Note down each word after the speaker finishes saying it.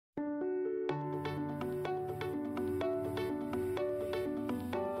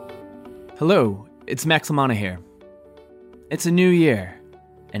Hello, it's Max Lamana here. It's a new year,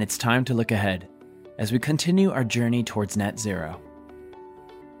 and it's time to look ahead as we continue our journey towards net zero.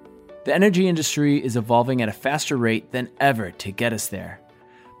 The energy industry is evolving at a faster rate than ever to get us there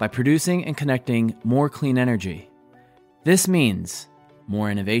by producing and connecting more clean energy. This means more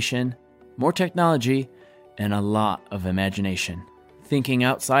innovation, more technology, and a lot of imagination, thinking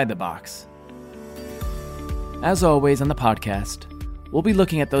outside the box. As always on the podcast, we'll be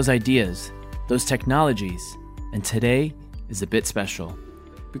looking at those ideas, those technologies, and today is a bit special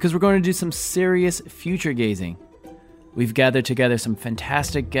because we're going to do some serious future gazing. We've gathered together some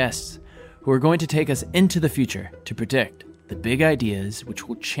fantastic guests who are going to take us into the future to predict the big ideas which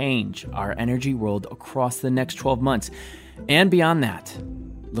will change our energy world across the next 12 months and beyond that,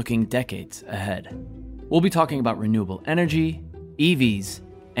 looking decades ahead. We'll be talking about renewable energy, EVs,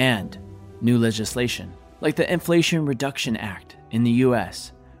 and new legislation like the Inflation Reduction Act in the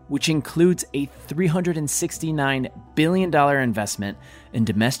US, which includes a $369 billion investment in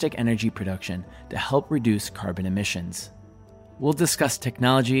domestic energy production to help reduce carbon emissions. We'll discuss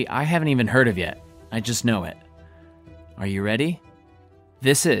technology I haven't even heard of yet. I just know it. Are you ready?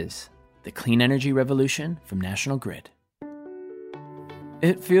 This is the Clean Energy Revolution from National Grid.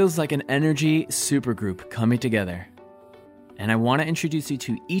 It feels like an energy supergroup coming together, and I want to introduce you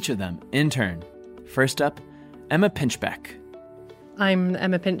to each of them in turn. First up, Emma Pinchbeck. I'm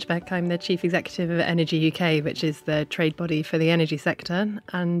Emma Pinchbeck. I'm the Chief Executive of Energy UK, which is the trade body for the energy sector.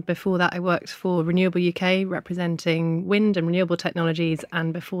 And before that, I worked for Renewable UK, representing wind and renewable technologies.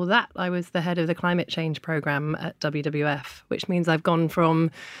 And before that, I was the head of the climate change programme at WWF, which means I've gone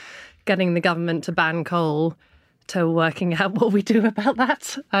from getting the government to ban coal to working out what we do about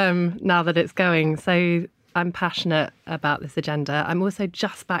that now that it's going. So I'm passionate about this agenda. I'm also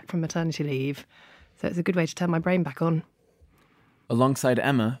just back from maternity leave, so it's a good way to turn my brain back on. Alongside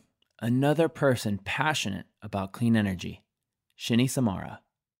Emma, another person passionate about clean energy, Shini Samara.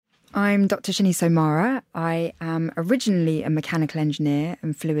 I'm Dr. Shini Samara. I am originally a mechanical engineer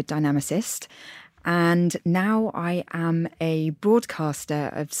and fluid dynamicist, and now I am a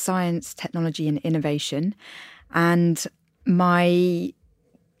broadcaster of science, technology and innovation. And my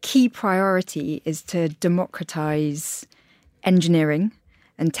key priority is to democratise engineering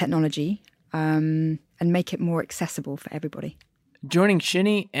and technology and make it more accessible for everybody. Joining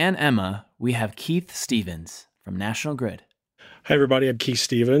Shini and Emma, we have Keith Stevens from National Grid. Hi, everybody. I'm Keith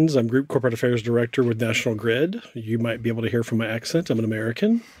Stevens. I'm Group Corporate Affairs Director with National Grid. You might be able to hear from my accent. I'm an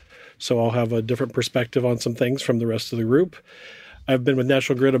American, so I'll have a different perspective on some things from the rest of the group. I've been with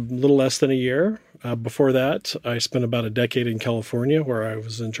National Grid a little less than a year. Before that, I spent about a decade in California, where I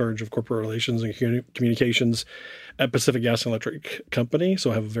was in charge of corporate relations and communications at Pacific Gas and Electric Company. So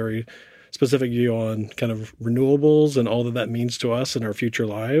I have a very specific view on kind of renewables and all that means to us in our future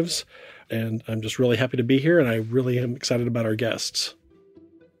lives. And I'm just really happy to be here, and I really am excited about our guests.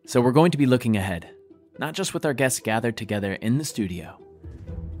 So we're going to be looking ahead, not just with our guests gathered together in the studio.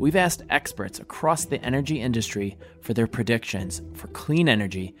 We've asked experts across the energy industry for their predictions for clean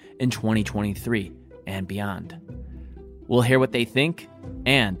energy in 2023 and beyond. We'll hear what they think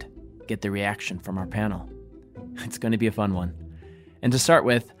and get the reaction from our panel. It's going to be a fun one. And to start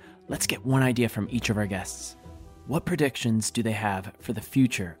with, let's get one idea from each of our guests. What predictions do they have for the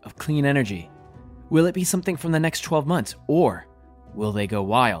future of clean energy? Will it be something from the next 12 months, or will they go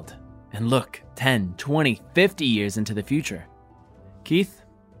wild and look 10, 20, 50 years into the future? Keith,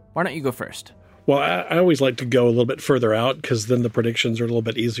 why don't you go first? Well, I always like to go a little bit further out because then the predictions are a little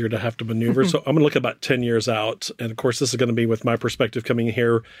bit easier to have to maneuver. So I'm going to look about 10 years out. And of course, this is going to be with my perspective coming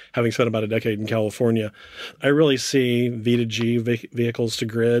here, having spent about a decade in California. I really see V2G, vehicles to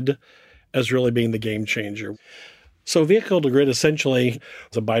grid, as really being the game changer. So vehicle to grid essentially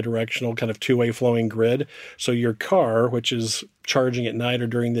is a bidirectional kind of two-way flowing grid. So your car, which is charging at night or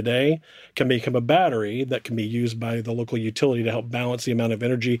during the day, can become a battery that can be used by the local utility to help balance the amount of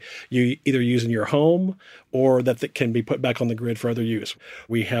energy you either use in your home or that can be put back on the grid for other use.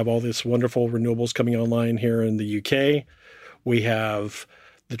 We have all this wonderful renewables coming online here in the UK. We have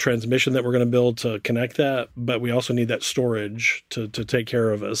the transmission that we're going to build to connect that, but we also need that storage to take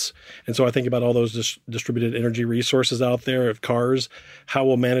care of us. And so I think about all those distributed energy resources out there of cars, how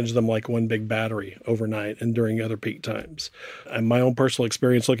we'll manage them like one big battery overnight and during other peak times. And my own personal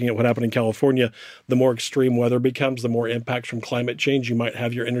experience looking at what happened in California, the more extreme weather becomes, the more impacts from climate change. You might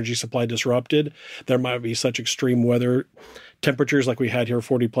have your energy supply disrupted. There might be such extreme weather temperatures like we had here,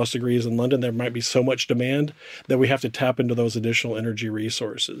 40 plus degrees in London, there might be so much demand that we have to tap into those additional energy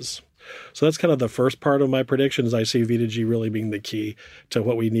resources. So that's kind of the first part of my predictions. I see V2G really being the key to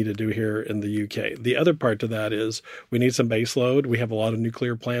what we need to do here in the UK. The other part to that is we need some base load. We have a lot of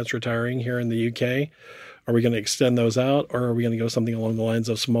nuclear plants retiring here in the UK. Are we going to extend those out, or are we going to go something along the lines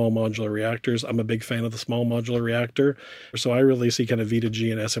of small modular reactors? I'm a big fan of the small modular reactor. So I really see kind of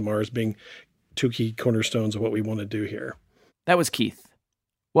V2G and SMR as being two key cornerstones of what we want to do here. That was Keith.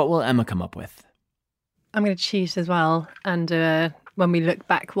 What will Emma come up with? I'm going to cheat as well. And when we look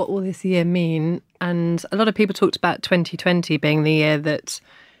back, what will this year mean? And a lot of people talked about 2020 being the year that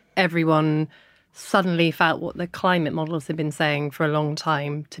everyone suddenly felt what the climate models had been saying for a long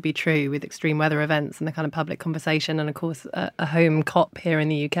time to be true, with extreme weather events and the kind of public conversation, and of course a home COP here in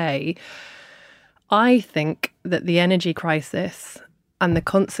the UK. I think that the energy crisis and the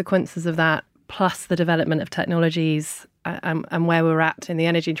consequences of that, plus the development of technologies and where we're at in the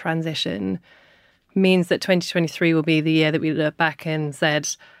energy transition, means that 2023 will be the year that we look back and said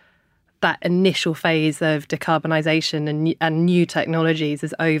that initial phase of decarbonisation and new technologies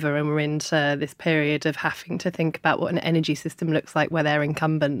is over, and we're into this period of having to think about what an energy system looks like where they're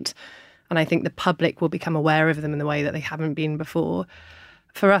incumbent. And I think the public will become aware of them in the way that they haven't been before.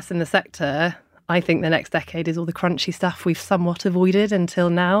 For us in the sector, I think the next decade is all the crunchy stuff we've somewhat avoided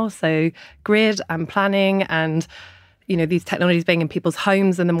until now. So grid and planning and, you know, these technologies being in people's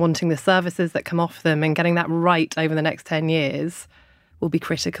homes and them wanting the services that come off them, and getting that right over the next 10 years will be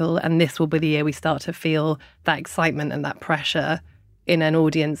critical. And this will be the year we start to feel that excitement and that pressure in an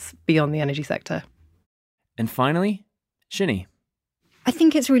audience beyond the energy sector. And finally, Shinny. I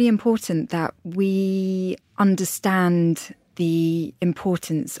think it's really important that we understand the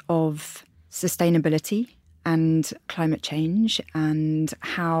importance of sustainability and climate change and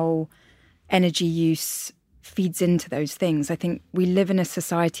how energy use feeds into those things. I think we live in a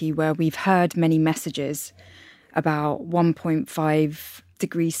society where we've heard many messages about 1.5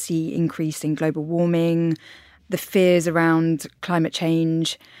 degrees C increase in global warming, the fears around climate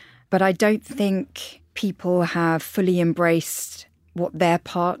change. But I don't think people have fully embraced what their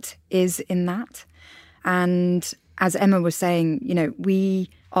part is in that. And as Emma was saying, you know, we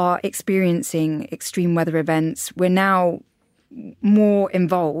are experiencing extreme weather events. We're now more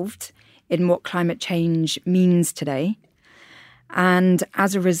involved in what climate change means today. And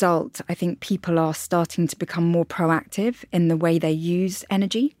as a result, I think people are starting to become more proactive in the way they use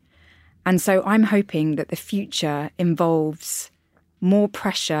energy. And so I'm hoping that the future involves more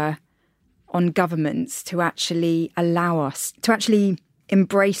pressure on governments to actually allow us to actually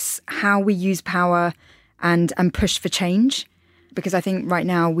embrace how we use power and push for change. Because I think right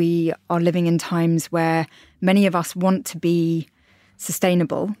now we are living in times where many of us want to be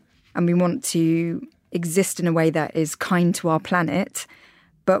sustainable and we want to exist in a way that is kind to our planet,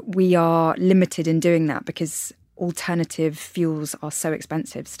 but we are limited in doing that because alternative fuels are so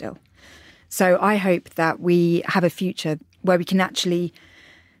expensive still. So I hope that we have a future where we can actually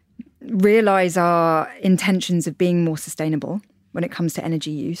realise our intentions of being more sustainable when it comes to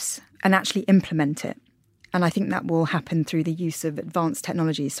energy use and actually implement it. And I think that will happen through the use of advanced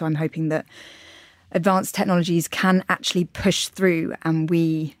technologies. So I'm hoping that advanced technologies can actually push through and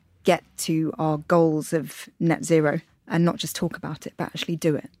we get to our goals of net zero and not just talk about it, but actually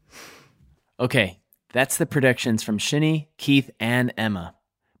do it. Okay, that's the predictions from Shinny, Keith, and Emma.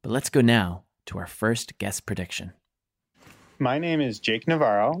 But let's go now to our first guest prediction. My name is Jake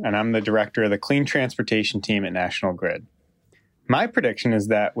Navarro, and I'm the director of the Clean Transportation team at National Grid. My prediction is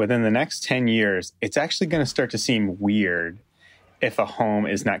that within the next 10 years, it's actually going to start to seem weird if a home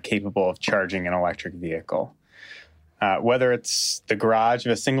is not capable of charging an electric vehicle. Whether it's the garage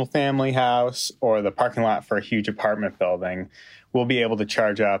of a single-family house or the parking lot for a huge apartment building, we'll be able to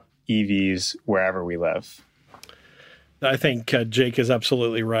charge up EVs wherever we live. I think Jake is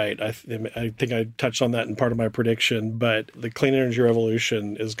absolutely right. I think I touched on that in part of my prediction, but the clean energy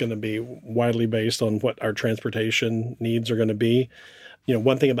revolution is going to be widely based on what our transportation needs are going to be. You know,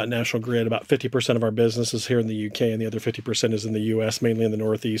 one thing about National Grid, about 50% of our business is here in the UK and the other 50% is in the US, mainly in the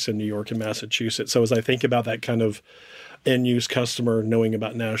Northeast and New York and Massachusetts. So as I think about that kind of end-use customer knowing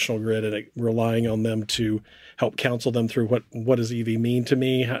about National Grid and relying on them to help counsel them through what does EV mean to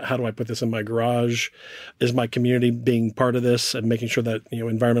me? How do I put this in my garage? Is my community being part of this and making sure that, you know,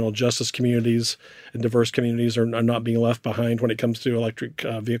 environmental justice communities and diverse communities are not being left behind when it comes to electric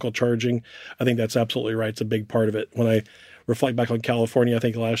vehicle charging? I think that's absolutely right. It's a big part of it. When I reflect back on California, I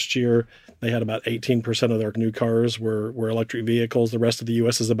think last year they had about 18% of their new cars were electric vehicles. The rest of the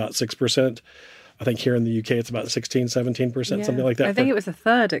U.S. is about 6%. I think here in the UK, it's about 16, 17%, something like that. I think it was a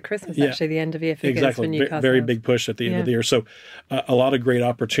third at Christmas, actually, the end of year figures exactly. for new car Very sales. big push at the end of the year. So a lot of great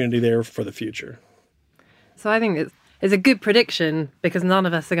opportunity there for the future. So I think it's a good prediction because none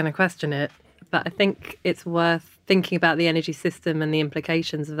of us are going to question it. But I think it's worth thinking about the energy system and the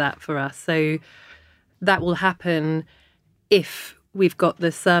implications of that for us. So that will happen if we've got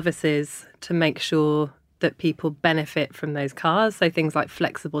the services to make sure that people benefit from those cars. So things like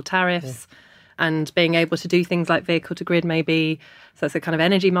flexible tariffs and being able to do things like vehicle to grid maybe. So it's a kind of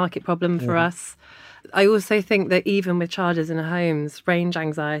energy market problem for us. I also think that even with chargers in homes, range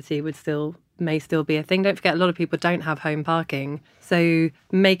anxiety may still be a thing. Don't forget, a lot of people don't have home parking. So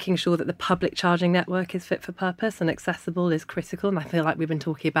making sure that the public charging network is fit for purpose and accessible is critical. And I feel like we've been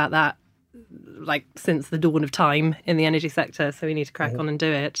talking about that like since the dawn of time in the energy sector. So we need to crack on and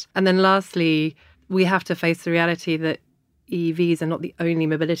do it. And then lastly, we have to face the reality that EVs are not the only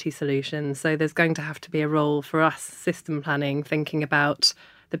mobility solution. So there's going to have to be a role for us, system planning, thinking about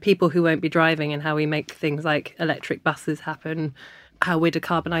the people who won't be driving and how we make things like electric buses happen, how we're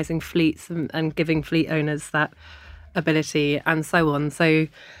decarbonising fleets and giving fleet owners that ability and so on. So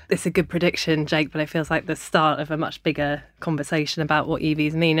it's a good prediction, Jake, but it feels like the start of a much bigger conversation about what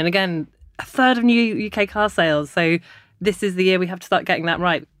EVs mean. And again, a third of new UK car sales. So this is the year we have to start getting that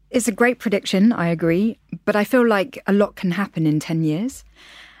right. It's a great prediction, I agree, but I feel like a lot can happen in 10 years.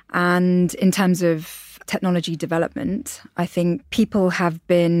 And in terms of technology development, I think people have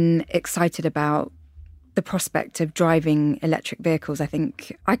been excited about the prospect of driving electric vehicles. I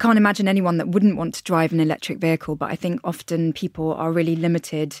can't imagine anyone that wouldn't want to drive an electric vehicle, but I think often people are really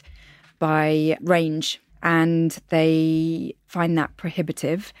limited by range and they find that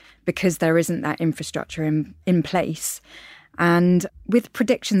prohibitive because there isn't that infrastructure in place. And with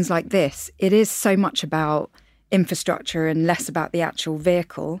predictions like this, it is so much about infrastructure and less about the actual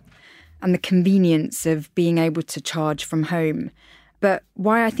vehicle and the convenience of being able to charge from home. But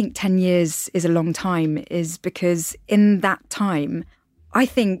why I think 10 years is a long time is because in that time, I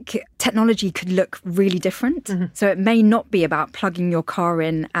think technology could look really different. So it may not be about plugging your car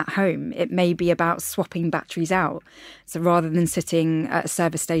in at home. It may be about swapping batteries out. So rather than sitting at a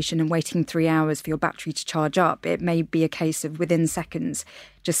service station and waiting 3 hours for your battery to charge up, it may be a case of within seconds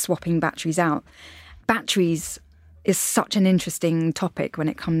just swapping batteries out. Batteries is such an interesting topic when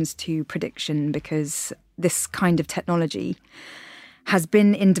it comes to prediction because this kind of technology has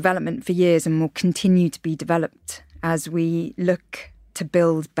been in development for years and will continue to be developed as we look to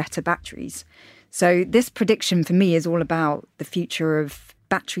build better batteries. So this prediction for me is all about the future of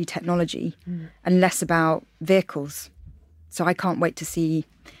battery technology and less about vehicles. So I can't wait to see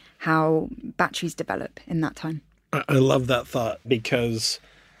how batteries develop in that time. I love that thought because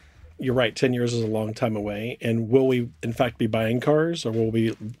you're right, 10 years is a long time away. And will we, in fact, be buying cars or will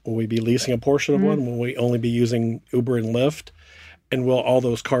we be leasing a portion of one? Will we only be using Uber and Lyft? And will all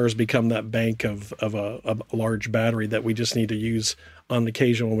those cars become that bank of a large battery that we just need to use on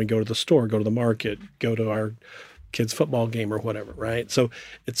occasion when we go to the store, go to the market, go to our kids' football game or whatever, right? So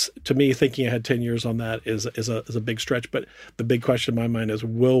it's, to me, thinking ahead 10 years on that is a big stretch. But the big question in my mind is,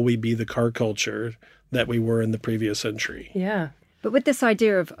 will we be the car culture that we were in the previous century? Yeah. But with this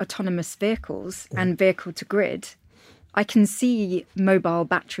idea of autonomous vehicles and vehicle to grid, I can see mobile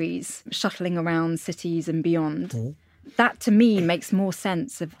batteries shuttling around cities and beyond. That, to me, makes more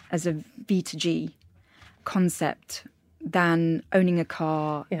sense as a V2G concept than owning a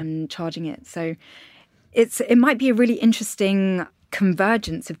car and charging it. So it might be a really interesting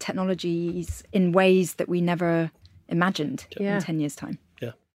convergence of technologies in ways that we never imagined in 10 years' time.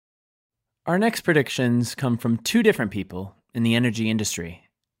 Yeah. Our next predictions come from two different people in the energy industry,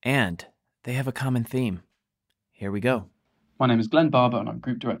 and they have a common theme. Here we go. My name is Glenn Barber, and I'm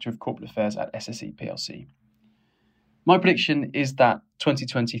Group Director of Corporate Affairs at SSE plc. My prediction is that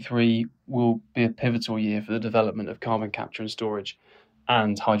 2023 will be a pivotal year for the development of carbon capture and storage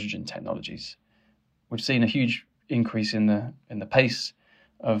and hydrogen technologies. We've seen a huge increase in the pace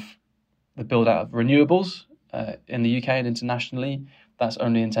of the build out of renewables in the UK and internationally. That's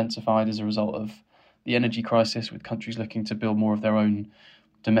only intensified as a result of the energy crisis, with countries looking to build more of their own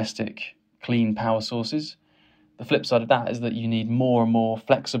domestic clean power sources. The flip side of that is that you need more and more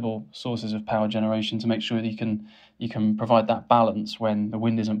flexible sources of power generation to make sure that you can provide that balance when the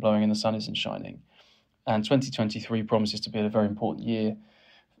wind isn't blowing and the sun isn't shining. And 2023 promises to be a very important year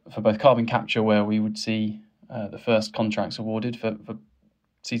for both carbon capture, where we would see the first contracts awarded for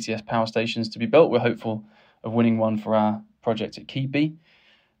CCS power stations to be built. We're hopeful of winning one for our project at Keadby,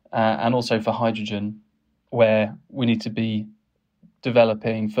 and also for hydrogen, where we need to be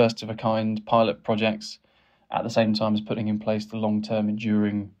developing first-of-a-kind pilot projects at the same time as putting in place the long-term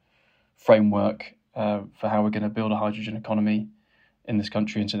enduring framework for how we're going to build a hydrogen economy in this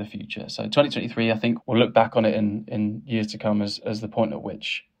country into the future. So 2023, I think we'll look back on it in years to come as the point at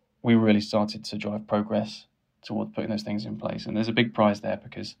which we really started to drive progress towards putting those things in place. And there's a big prize there,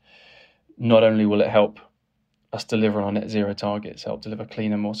 because not only will it help us deliver on our net zero targets, help deliver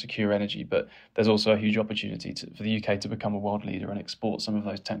cleaner, more secure energy, but there's also a huge opportunity for the UK to become a world leader and export some of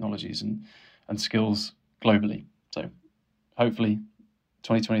those technologies and skills globally. So hopefully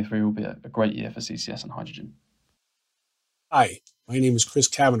 2023 will be a great year for CCS and hydrogen. Hi, my name is Chris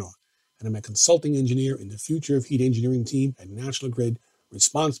Kavanaugh, and I'm a consulting engineer in the Future of Heat engineering team at National Grid,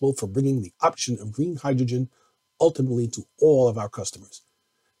 responsible for bringing the option of green hydrogen ultimately to all of our customers.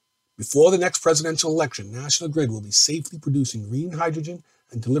 Before the next presidential election, National Grid will be safely producing green hydrogen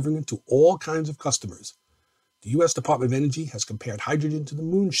and delivering it to all kinds of customers. The U.S. Department of Energy has compared hydrogen to the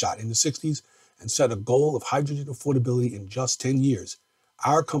moonshot in the 60s and set a goal of hydrogen affordability in just 10 years.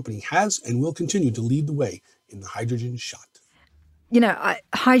 Our company has and will continue to lead the way in the hydrogen shot. You know,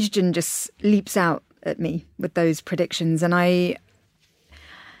 hydrogen just leaps out at me with those predictions, and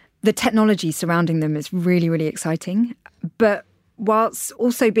the technology surrounding them is really, really exciting. But whilst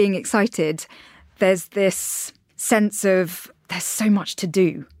also being excited, there's this sense of there's so much to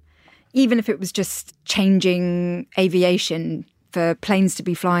do. Even if it was just changing aviation for planes to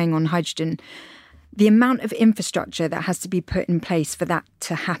be flying on hydrogen, the amount of infrastructure that has to be put in place for that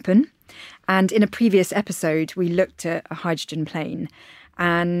to happen. And in a previous episode, we looked at a hydrogen plane,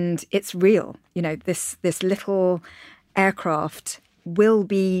 and it's real. You know, this little aircraft will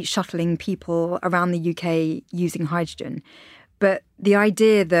be shuttling people around the UK using hydrogen. But the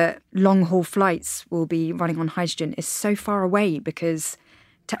idea that long-haul flights will be running on hydrogen is so far away, because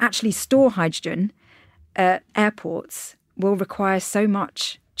to actually store hydrogen at airports will require so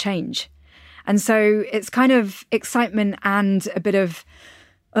much change. And so it's kind of excitement and a bit of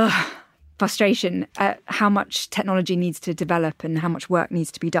frustration at how much technology needs to develop and how much work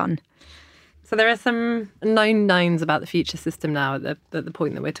needs to be done. So there are some known knowns about the future system now at the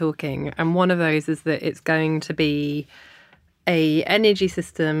point that we're talking. And one of those is that it's going to be a energy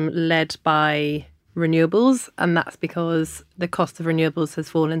system led by renewables. And that's because the cost of renewables has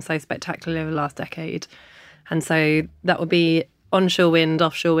fallen so spectacularly over the last decade. And so that will be onshore wind,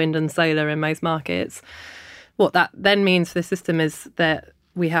 offshore wind and solar in most markets. What that then means for the system is that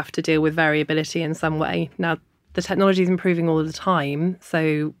we have to deal with variability in some way. Now, the technology is improving all the time,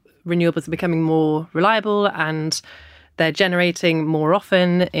 so renewables are becoming more reliable and they're generating more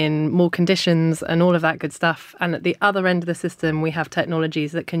often in more conditions and all of that good stuff. And at the other end of the system, we have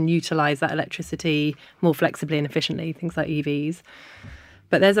technologies that can utilise that electricity more flexibly and efficiently, things like EVs.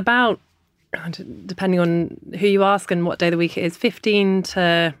 But there's about, depending on who you ask and what day of the week it is, 15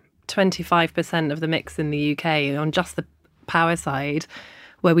 to 25% of the mix in the UK on just the power side,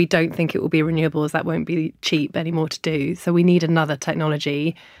 where we don't think it will be renewables. That won't be cheap anymore to do. So we need another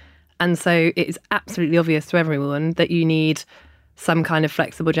technology. And so it is absolutely obvious to everyone that you need some kind of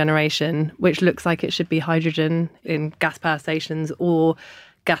flexible generation, which looks like it should be hydrogen in gas power stations or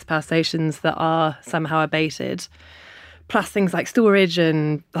gas power stations that are somehow abated, plus things like storage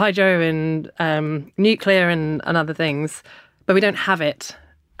and hydro and nuclear and other things. But we don't have it.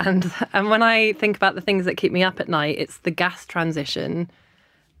 And when I think about the things that keep me up at night, it's the gas transition,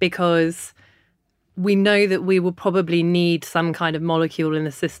 because we know that we will probably need some kind of molecule in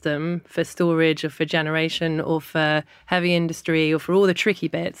the system for storage or for generation or for heavy industry or for all the tricky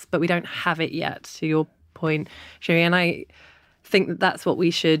bits, but we don't have it yet, to your point, Sherry. And I think that that's what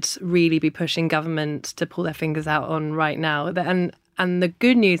we should really be pushing government to pull their fingers out on right now. And the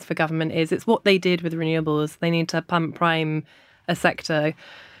good news for government is it's what they did with renewables. They need to pump prime a sector,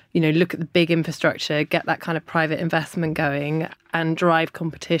 look at the big infrastructure, get that kind of private investment going and drive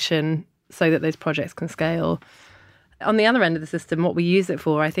competition so that those projects can scale. On the other end of the system, what we use it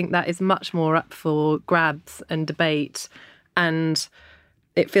for, I think that is much more up for grabs and debate. And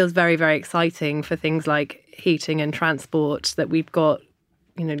it feels very, very exciting for things like heating and transport that we've got,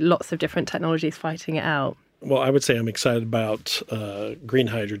 lots of different technologies fighting it out. Well, I would say I'm excited about green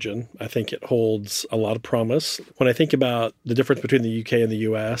hydrogen. I think it holds a lot of promise. When I think about the difference between the UK and the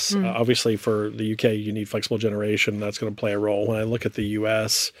US, obviously for the UK, you need flexible generation. That's going to play a role. When I look at the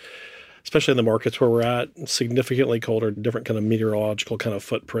US, especially in the markets where we're at, significantly colder, different kind of meteorological kind of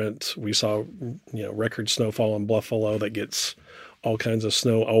footprint. We saw, record snowfall in Buffalo that gets all kinds of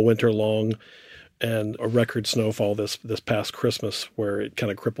snow all winter long. and a record snowfall this past Christmas where it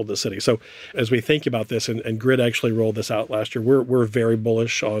kind of crippled the city. So as we think about this, and Grid actually rolled this out last year, we're very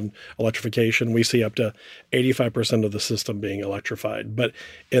bullish on electrification. We see up to 85% of the system being electrified. But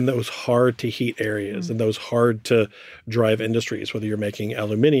in those hard to heat areas and those hard to drive industries, whether you're making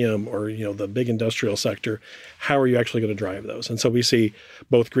aluminium or the big industrial sector, how are you actually going to drive those? And so we see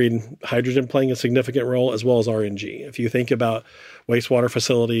both green hydrogen playing a significant role as well as RNG. If you think about wastewater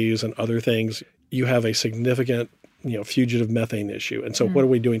facilities and other things, you have a significant, fugitive methane issue. And so what are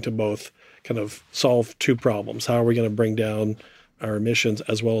we doing to both kind of solve two problems? How are we going to bring down our emissions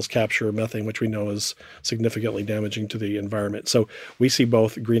as well as capture methane, which we know is significantly damaging to the environment? So we see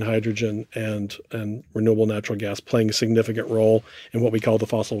both green hydrogen and renewable natural gas playing a significant role in what we call the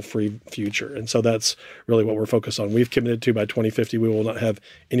fossil-free future. And so that's really what we're focused on. We've committed to by 2050, we will not have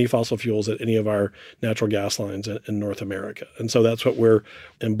any fossil fuels at any of our natural gas lines in North America. And so that's what we're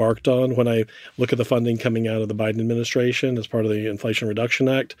embarked on. When I look at the funding coming out of the Biden administration as part of the Inflation Reduction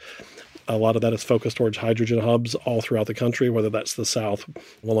Act, a lot of that is focused towards hydrogen hubs all throughout the country, whether that's the South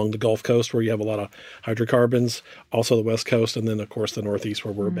along the Gulf Coast where you have a lot of hydrocarbons, also the West Coast, and then, of course, the Northeast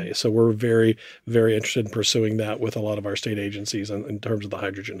where we're based. So we're very, very interested in pursuing that with a lot of our state agencies in terms of the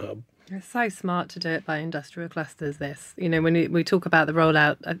hydrogen hub. It's so smart to do it by industrial clusters, this. When we talk about the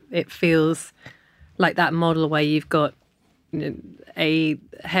rollout, it feels like that model where you've got a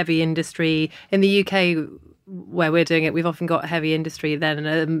heavy industry. In the UK, where we're doing it, we've often got heavy industry, then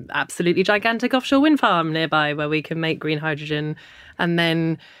an absolutely gigantic offshore wind farm nearby where we can make green hydrogen, and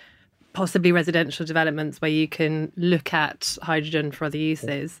then possibly residential developments where you can look at hydrogen for other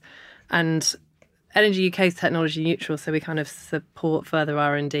uses. And Energy UK is technology neutral, so we kind of support further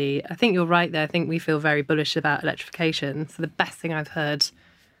R&D. I think you're right there. I think we feel very bullish about electrification. So the best thing I've heard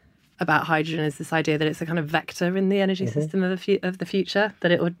about hydrogen is this idea that it's a kind of vector in the energy system of the future,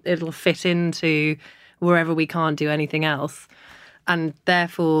 that it'll fit into wherever we can't do anything else. And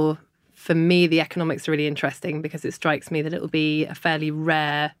therefore, for me, the economics are really interesting because it strikes me that it will be a fairly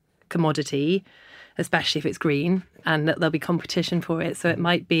rare commodity, especially if it's green, and that there'll be competition for it. So it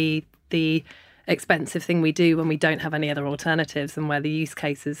might be the expensive thing we do when we don't have any other alternatives and where the use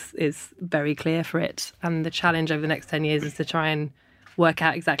case is very clear for it. And the challenge over the next 10 years is to try and work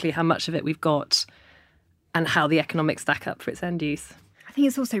out exactly how much of it we've got and how the economics stack up for its end use. I think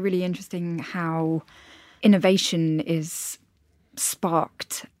it's also really interesting how innovation is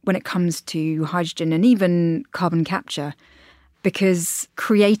sparked when it comes to hydrogen and even carbon capture, because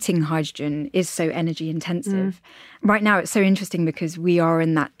creating hydrogen is so energy intensive. Right now, it's so interesting because we are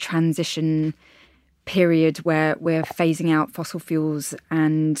in that transition period where we're phasing out fossil fuels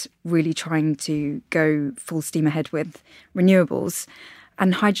and really trying to go full steam ahead with renewables.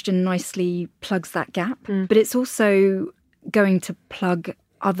 And hydrogen nicely plugs that gap. But it's also going to plug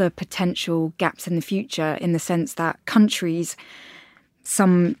other potential gaps in the future, in the sense that countries,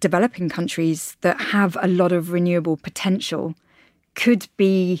 some developing countries that have a lot of renewable potential, could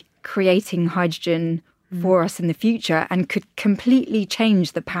be creating hydrogen for us in the future and could completely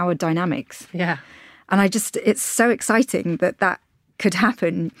change the power dynamics. Yeah. And it's so exciting that could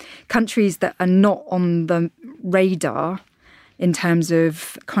happen. Countries that are not on the radar in terms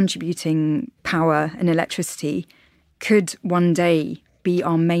of contributing power and electricity could one day be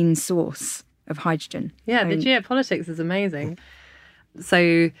our main source of hydrogen. Yeah, the geopolitics is amazing.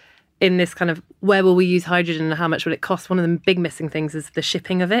 So in this kind of where will we use hydrogen and how much will it cost, one of the big missing things is the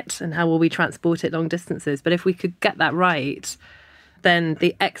shipping of it and how will we transport it long distances. But if we could get that right, then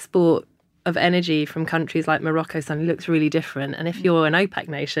the export of energy from countries like Morocco suddenly looks really different. And if you're an OPEC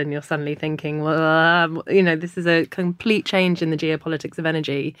nation, you're suddenly thinking, well, this is a complete change in the geopolitics of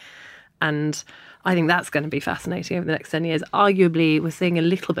energy. And I think that's going to be fascinating over the next 10 years. Arguably, we're seeing a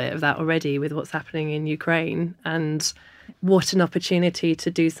little bit of that already with what's happening in Ukraine. And what an opportunity to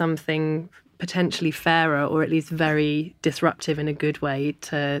do something potentially fairer, or at least very disruptive in a good way,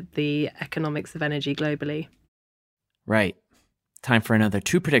 to the economics of energy globally. Right. Time for another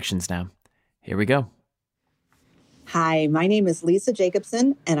 2 predictions now. Here we go. Hi, my name is Lisa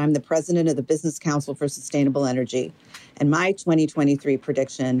Jacobson, and I'm the president of the Business Council for Sustainable Energy. And my 2023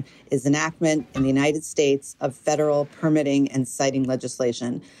 prediction is enactment in the United States of federal permitting and siting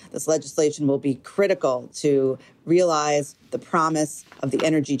legislation. This legislation will be critical to realize the promise of the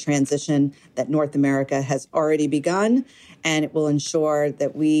energy transition that North America has already begun, and it will ensure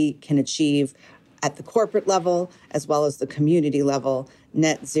that we can achieve at the corporate level as well as the community level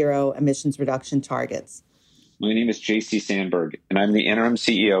net zero emissions reduction targets. My name is J.C. Sandberg, and I'm the interim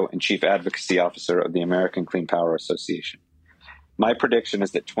CEO and Chief Advocacy Officer of the American Clean Power Association. My prediction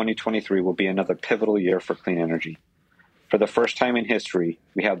is that 2023 will be another pivotal year for clean energy. for the first time in history,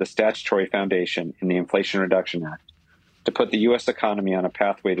 we have the statutory foundation in the Inflation Reduction Act to put the U.S. economy on a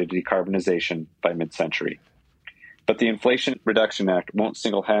pathway to decarbonization by mid-century. But the Inflation Reduction Act won't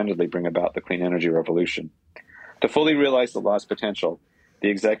single-handedly bring about the clean energy revolution. To fully realize the law's potential, the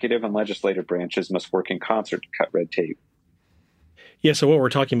executive and legislative branches must work in concert to cut red tape. Yeah, so what we're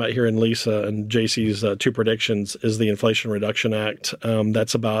talking about here in Lisa and JC's two predictions is the Inflation Reduction Act.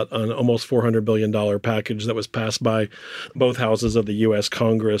 That's about an almost $400 billion package that was passed by both houses of the U.S.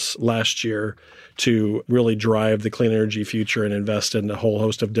 Congress last year to really drive the clean energy future and invest in a whole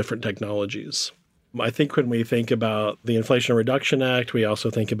host of different technologies. I think when we think about the Inflation Reduction Act, we also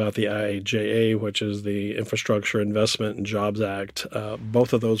think about the IIJA, which is the Infrastructure Investment and Jobs Act.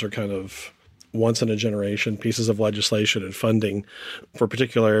 Both of those are kind of once-in-a-generation pieces of legislation and funding for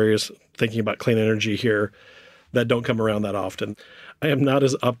particular areas, thinking about clean energy here, that don't come around that often. I am not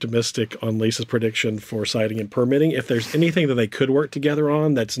as optimistic on Lisa's prediction for siting and permitting. If there's anything that they could work together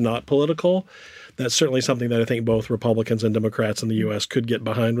on that's not political, that's certainly something that I think both Republicans and Democrats in the U.S. could get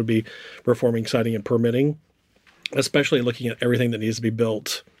behind, would be reforming siting and permitting, especially looking at everything that needs to be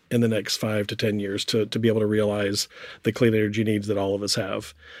built in the next 5 to 10 years to be able to realize the clean energy needs that all of us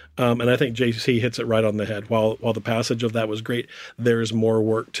have. And I think JC hits it right on the head. While the passage of that was great, there's more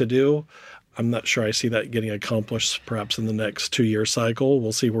work to do. I'm not sure I see that getting accomplished perhaps in the next 2-year cycle.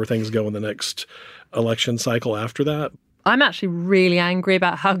 We'll see where things go in the next election cycle after that. I'm actually really angry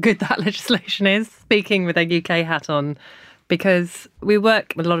about how good that legislation is, speaking with a UK hat on, because we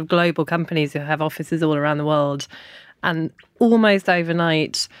work with a lot of global companies who have offices all around the world. And almost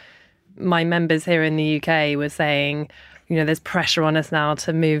overnight, my members here in the UK were saying, there's pressure on us now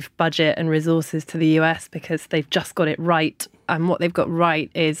to move budget and resources to the US because they've just got it right. And what they've got right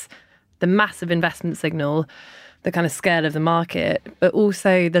is the massive investment signal, the kind of scale of the market, but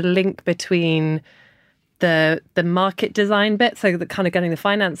also the link between the market design bit, so the kind of getting the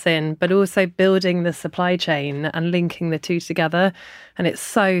finance in, but also building the supply chain and linking the two together. And it's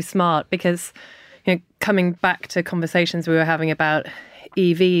so smart because coming back to conversations we were having about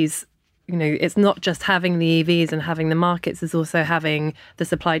EVs, it's not just having the EVs and having the markets, it's also having the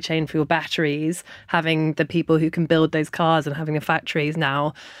supply chain for your batteries, having the people who can build those cars and having the factories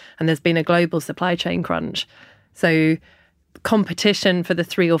now. And there's been a global supply chain crunch. So competition for the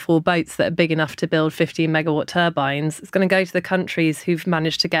 3 or 4 boats that are big enough to build 15 megawatt turbines is going to go to the countries who've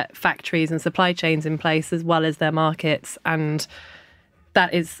managed to get factories and supply chains in place as well as their markets. And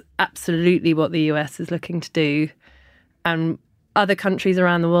that is absolutely what the US is looking to do. And other countries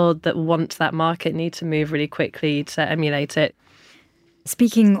around the world that want that market need to move really quickly to emulate it.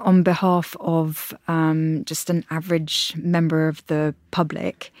 Speaking on behalf of just an average member of the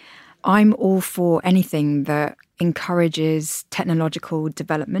public, I'm all for anything that encourages technological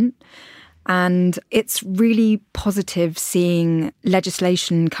development. And it's really positive seeing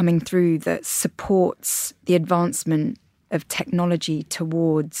legislation coming through that supports the advancement of technology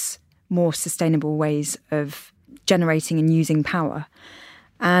towards more sustainable ways of generating and using power.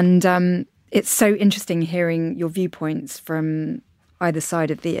 And it's so interesting hearing your viewpoints from either side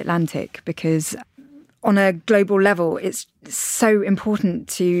of the Atlantic, because on a global level, it's so important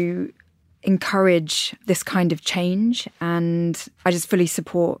to encourage this kind of change. And I just fully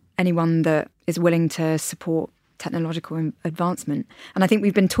support anyone that is willing to support technological advancement. And I think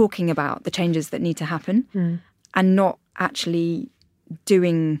we've been talking about the changes that need to happen and not actually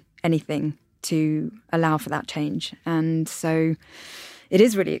doing anything to allow for that change. And so it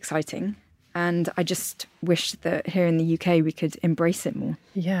is really exciting. And I just wish that here in the UK we could embrace it more.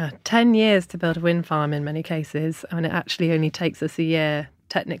 Yeah, 10 years to build a wind farm in many cases. And it actually only takes us a year,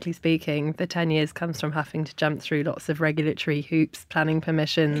 technically speaking. The 10 years comes from having to jump through lots of regulatory hoops, planning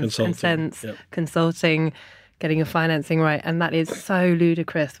permissions, consents, consulting, getting your financing right. And that is so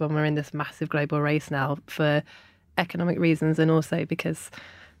ludicrous when we're in this massive global race now for economic reasons and also because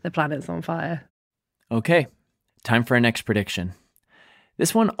the planet's on fire. Okay, time for our next prediction.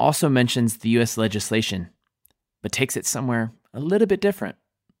 This one also mentions the US legislation, but takes it somewhere a little bit different.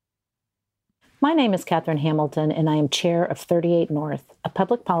 My name is Catherine Hamilton, and I am chair of 38 North, a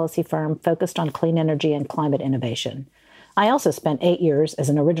public policy firm focused on clean energy and climate innovation. I also spent 8 years as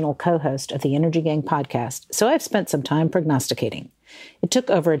an original co-host of the Energy Gang podcast, so I've spent some time prognosticating. It took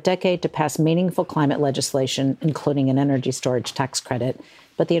over a decade to pass meaningful climate legislation, including an energy storage tax credit,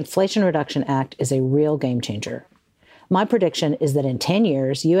 but the Inflation Reduction Act is a real game changer. My prediction is that in 10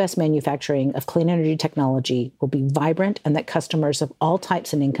 years, U.S. manufacturing of clean energy technology will be vibrant and that customers of all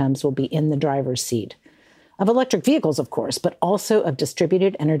types and incomes will be in the driver's seat. Of electric vehicles, of course, but also of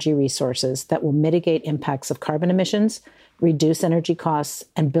distributed energy resources that will mitigate impacts of carbon emissions, reduce energy costs,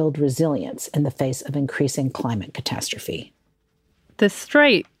 and build resilience in the face of increasing climate catastrophe? The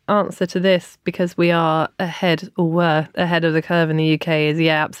straight answer to this, because we are ahead or were ahead of the curve in the UK, is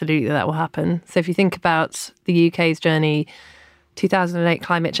yeah, absolutely that will happen. So if you think about the UK's journey, 2008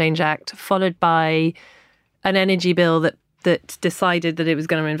 Climate Change Act, followed by an energy bill that decided that it was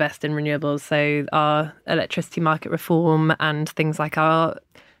going to invest in renewables. So our electricity market reform and things like our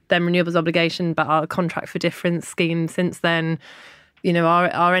then renewables obligation, but our contract for difference scheme since then, you know,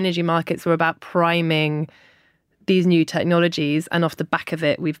 our energy markets were about priming these new technologies. And off the back of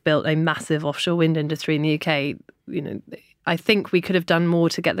it, we've built a massive offshore wind industry in the UK. You know, I think we could have done more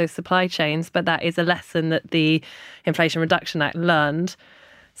to get those supply chains, but that is a lesson that the Inflation Reduction Act learned.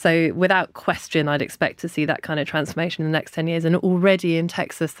 So without question, I'd expect to see that kind of transformation in the next 10 years. And already in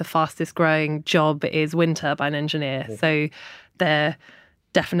Texas, the fastest growing job is wind turbine engineer. So they're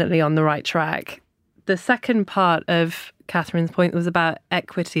definitely on the right track. The second part of Catherine's point was about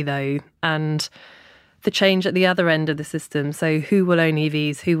equity, though, and the change at the other end of the system. So who will own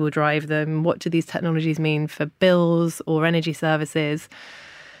EVs? Who will drive them? What do these technologies mean for bills or energy services?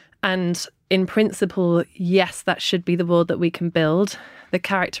 And in principle, yes, that should be the world that we can build. The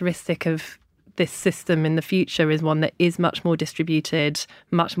characteristic of this system in the future is one that is much more distributed,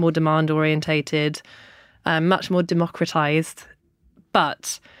 much more demand orientated, much more democratized.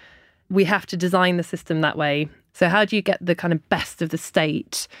 But we have to design the system that way. So how do you get the kind of best of the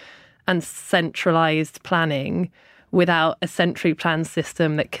state and centralized planning without a centrally planned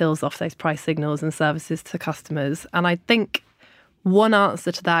system that kills off those price signals and services to customers? And I think one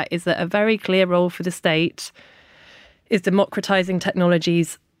answer to that is that a very clear role for the state is democratizing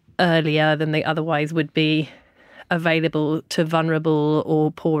technologies earlier than they otherwise would be available to vulnerable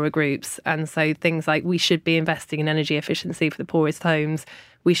or poorer groups. And so things like we should be investing in energy efficiency for the poorest homes.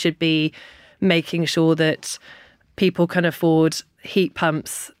 We should be making sure that people can afford heat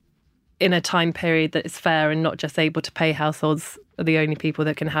pumps in a time period that is fair and not just able to pay households are the only people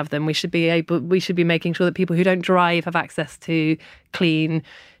that can have them. We should be making sure that people who don't drive have access to clean,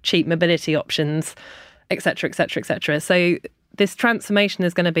 cheap mobility options, et cetera, et cetera, et cetera. So this transformation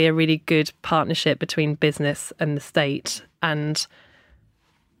is going to be a really good partnership between business and the state. And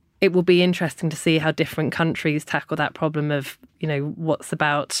it will be interesting to see how different countries tackle that problem of, you know, what's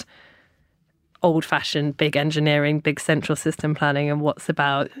about old-fashioned big engineering, big central system planning, and what's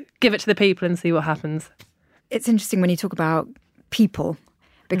about give it to the people and see what happens. It's interesting when you talk about people,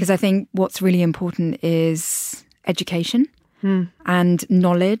 because I think what's really important is education and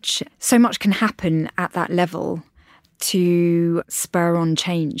knowledge. So much can happen at that level to spur on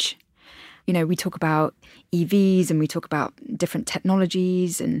change. You know, we talk about EVs and we talk about different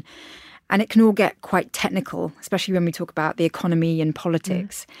technologies and it can all get quite technical, especially when we talk about the economy and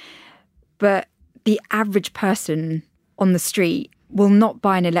politics. But the average person on the street will not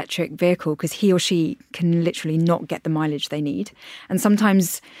buy an electric vehicle because he or she can literally not get the mileage they need. And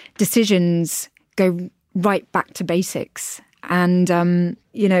sometimes decisions go right back to basics. And,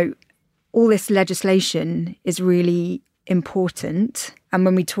 you know, all this legislation is really important. And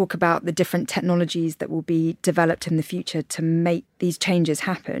when we talk about the different technologies that will be developed in the future to make these changes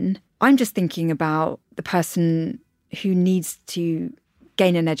happen, I'm just thinking about the person who needs to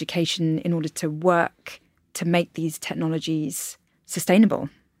gain an education in order to work to make these technologies sustainable.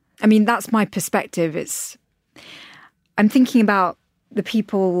 I mean, that's my perspective. I'm thinking about the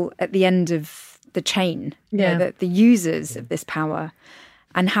people at the end of the chain, you know, the users of this power,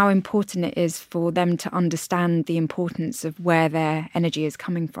 and how important it is for them to understand the importance of where their energy is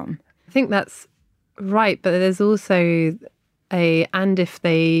coming from. I think that's right, but there's also and if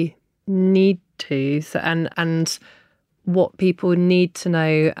they need to, so and what people need to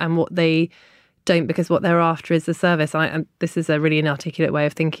know and what they don't, because what they're after is the service. And this is a really inarticulate way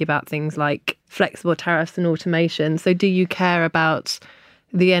of thinking about things like flexible tariffs and automation. So do you care about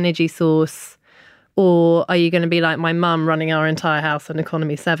the energy source, or are you going to be like my mum running our entire house on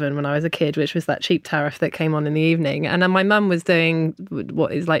Economy 7 when I was a kid, which was that cheap tariff that came on in the evening? And then my mum was doing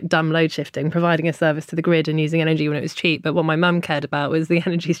what is like dumb load shifting, providing a service to the grid and using energy when it was cheap. But what my mum cared about was the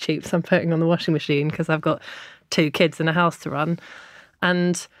energy's cheap, so I'm putting on the washing machine because I've got 2 kids and a house to run.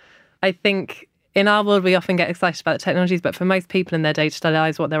 And I think in our world, we often get excited about the technologies, but for most people in their day-to-day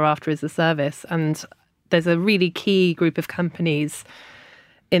lives, what they're after is the service. And there's a really key group of companies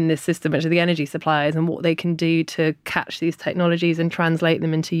in this system, which are the energy suppliers, and what they can do to catch these technologies and translate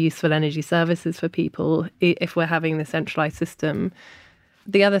them into useful energy services for people if we're having the centralised system.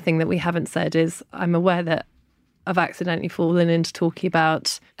 The other thing that we haven't said is I'm aware that I've accidentally fallen into talking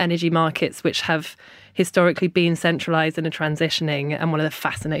about energy markets, which have historically been centralised and are transitioning. And one of the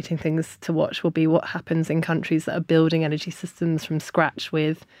fascinating things to watch will be what happens in countries that are building energy systems from scratch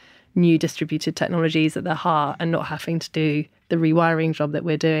with new distributed technologies at their heart and not having to do the rewiring job that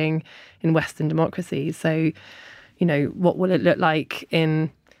we're doing in Western democracies. So, what will it look like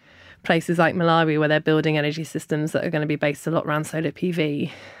in places like Malawi, where they're building energy systems that are going to be based a lot around solar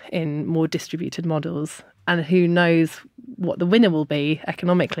PV in more distributed models? And who knows what the winner will be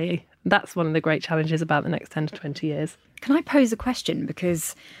economically? That's one of the great challenges about the next 10 to 20 years. Can I pose a question?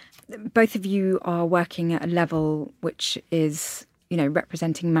 Because both of you are working at a level which is,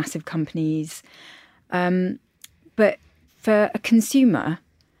 representing massive companies. But for a consumer,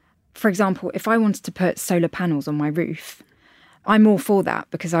 for example, if I wanted to put solar panels on my roof, I'm all for that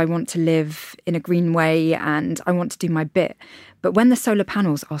because I want to live in a green way and I want to do my bit. But when the solar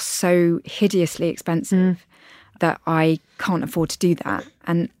panels are so hideously expensive that I can't afford to do that.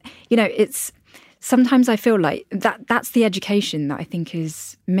 And, it's sometimes I feel like that's the education that I think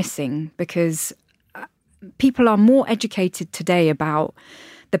is missing, because people are more educated today about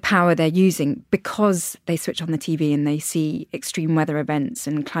the power they're using because they switch on the TV and they see extreme weather events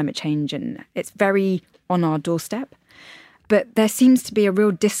and climate change, and it's very on our doorstep. But there seems to be a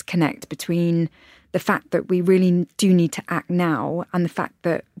real disconnect between the fact that we really do need to act now and the fact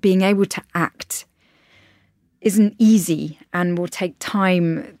that being able to act isn't easy and will take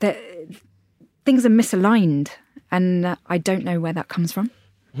time. That things are misaligned, and I don't know where that comes from.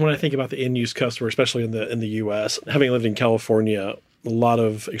 When I think about the end-use customer, especially in the U.S., having lived in California, a lot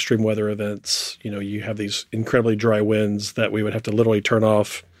of extreme weather events, you have these incredibly dry winds that we would have to literally turn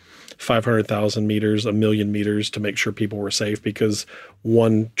off 500,000 meters, 1 million meters to make sure people were safe, because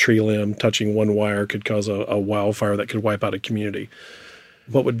one tree limb touching one wire could cause a wildfire that could wipe out a community.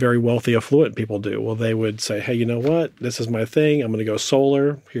 What would very wealthy, affluent people do? Well, they would say, hey, you know what? This is my thing. I'm going to go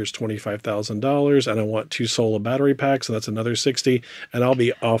solar. Here's $25,000, and I want 2 solar battery packs, so that's another $60,000, and I'll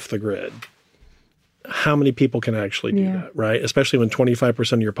be off the grid. How many people can actually do that, right? Especially when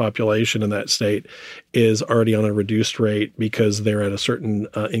 25% of your population in that state is already on a reduced rate because they're at a certain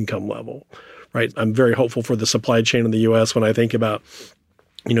income level, right? I'm very hopeful for the supply chain in the U.S. when I think about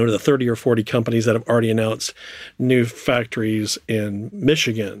to the 30 or 40 companies that have already announced new factories in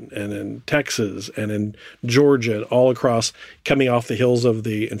Michigan and in Texas and in Georgia and all across, coming off the heels of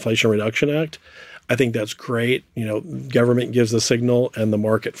the Inflation Reduction Act. I think that's great. Government gives the signal and the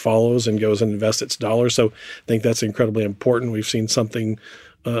market follows and goes and invests its dollars. So I think that's incredibly important. We've seen something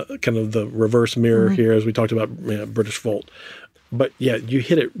kind of the reverse mirror here, as we talked about British Volt. But yeah, you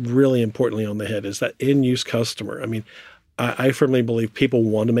hit it really importantly on the head, is that end-use customer. I mean, I firmly believe people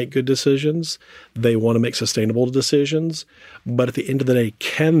want to make good decisions. They want to make sustainable decisions. But at the end of the day,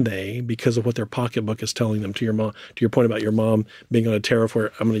 can they, because of what their pocketbook is telling them? To your point about your mom being on a tariff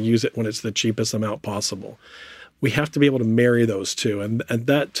where I'm going to use it when it's the cheapest amount possible. We have to be able to marry those two. And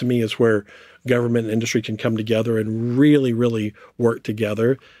that, to me, is where government and industry can come together and really, really work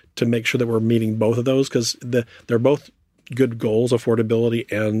together to make sure that we're meeting both of those, because they're both good goals, affordability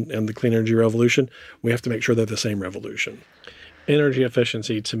and the clean energy revolution. We have to make sure they're the same revolution. Energy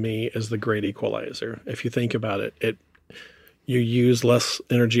efficiency, to me, is the great equalizer. If you think about it, you use less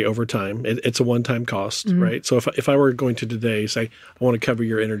energy over time. It's a one-time cost, right? So if I were going to today say, I want to cover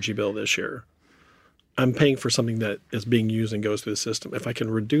your energy bill this year, I'm paying for something that is being used and goes through the system. If I can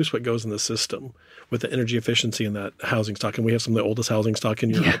reduce what goes in the system with the energy efficiency in that housing stock, and we have some of the oldest housing stock in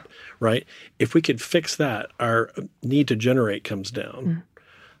Europe, right? If we could fix that, our need to generate comes down.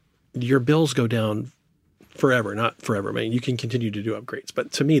 Your bills go down forever, not forever. I mean, you can continue to do upgrades.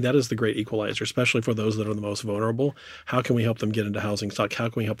 But to me, that is the great equalizer, especially for those that are the most vulnerable. How can we help them get into housing stock? How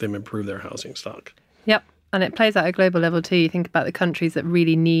can we help them improve their housing stock? Yep. And it plays out at a global level too. You think about the countries that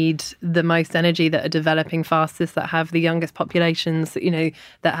really need the most energy, that are developing fastest, that have the youngest populations,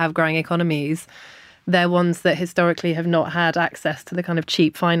 that have growing economies. They're ones that historically have not had access to the kind of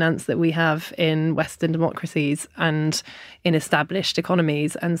cheap finance that we have in Western democracies and in established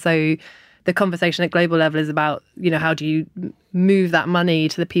economies. And so the conversation at global level is about, how do you move that money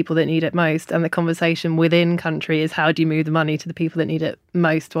to the people that need it most? And the conversation within country is, how do you move the money to the people that need it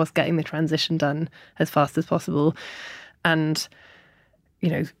most whilst getting the transition done as fast as possible? And,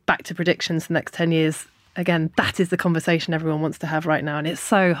 back to predictions for the next 10 years, again, that is the conversation everyone wants to have right now. And it's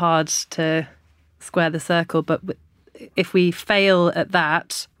so hard to square the circle. But if we fail at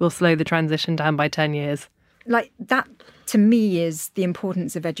that, we'll slow the transition down by 10 years. Like that, to me, is the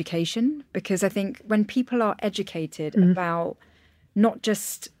importance of education, because I think when people are educated about not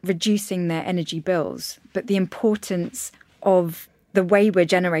just reducing their energy bills, but the importance of the way we're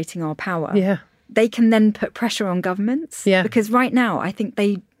generating our power, they can then put pressure on governments. Yeah. Because right now, I think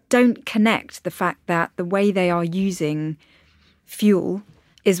they don't connect the fact that the way they are using fuel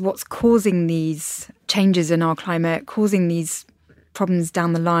is what's causing these changes in our climate, causing these problems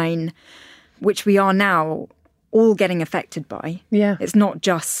down the line, which we are now all getting affected by. Yeah. It's not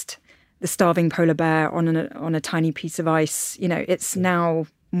just the starving polar bear on a tiny piece of ice. You know, it's now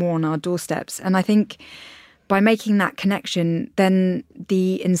more on our doorsteps. And I think by making that connection, then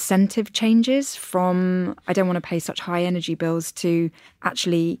the incentive changes from, I don't want to pay such high energy bills, to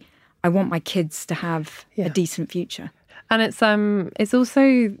actually, I want my kids to have a decent future. And it's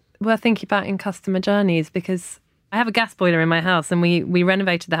also worth thinking about in customer journeys, because I have a gas boiler in my house, and we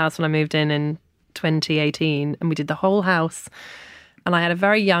renovated the house when I moved in 2018, and we did the whole house. And I had a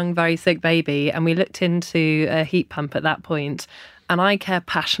very young, very sick baby, and we looked into a heat pump at that point. And I care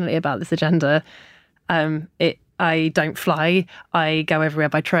passionately about this agenda. I don't fly. I go everywhere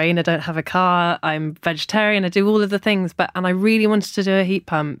by train. I don't have a car. I'm vegetarian. I do all of the things. And I really wanted to do a heat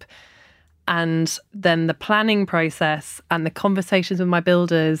pump. And then the planning process and the conversations with my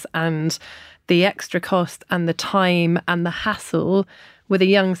builders and the extra cost and the time and the hassle with a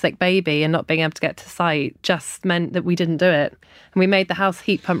young sick baby and not being able to get to site just meant that we didn't do it. And we made the house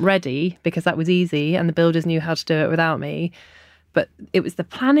heat pump ready because that was easy and the builders knew how to do it without me. But it was the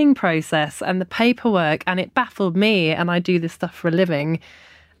planning process and the paperwork, and it baffled me, and I do this stuff for a living.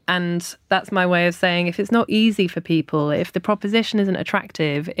 And that's my way of saying, if it's not easy for people, if the proposition isn't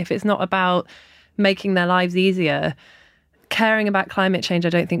attractive, if it's not about making their lives easier, caring about climate change, I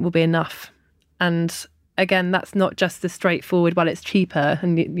don't think will be enough. And again, that's not just the straightforward, well, it's cheaper,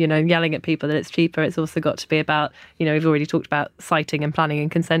 and, you know, yelling at people that it's cheaper. It's also got to be about, you know, we've already talked about siting and planning and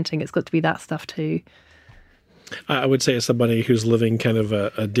consenting. It's got to be that stuff too. I would say, as somebody who's living kind of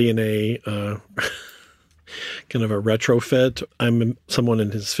a DNA, kind of a retrofit, I'm someone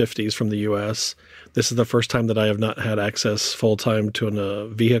in his 50s from the U.S. This is the first time that I have not had access full-time to a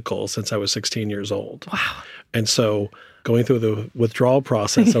vehicle since I was 16 years old. Wow. And so going through the withdrawal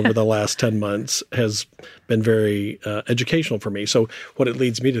process over the last 10 months has been very educational for me. So what it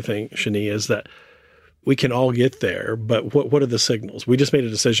leads me to think, Shani, is that we can all get there, but what are the signals? We just made a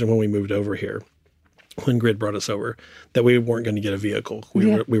decision when we moved over here, when Grid brought us over, that we weren't going to get a vehicle. We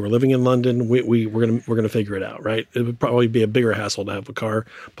were living in London. We're going to figure it out, right? It would probably be a bigger hassle to have a car.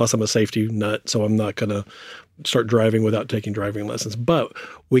 Plus, I'm a safety nut, so I'm not going to start driving without taking driving lessons. But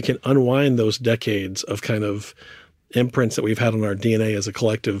we can unwind those decades of kind of imprints that we've had on our DNA as a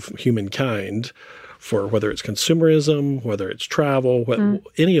collective humankind, for whether it's consumerism, whether it's travel,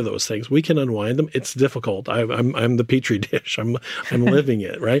 any of those things. We can unwind them. It's difficult. I'm the petri dish. I'm living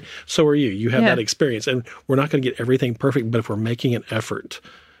it, right? So are you. You have that experience. And we're not going to get everything perfect, but if we're making an effort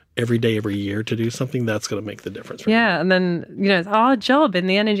every day, every year to do something, that's going to make the difference. Yeah, and then, you know, it's our job in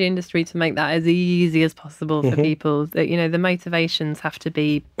the energy industry to make that as easy as possible for people. That, you know, the motivations have to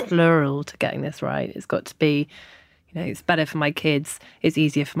be plural to getting this right. It's got to be, you know, it's better for my kids. It's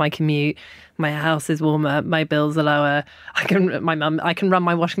easier for my commute. My house is warmer. My bills are lower. I can run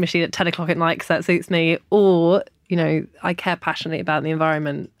my washing machine at 10 o'clock at night because that suits me. Or, you know, I care passionately about the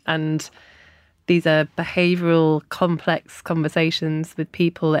environment. And these are behavioural, complex conversations with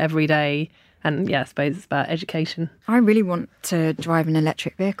people every day. And yeah, I suppose it's about education. I really want to drive an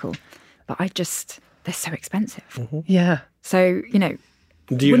electric vehicle, but they're so expensive. Yeah. So, you know,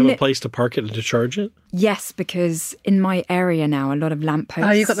 do you have a place to park it and to charge it? Yes, because in my area now, a lot of lampposts.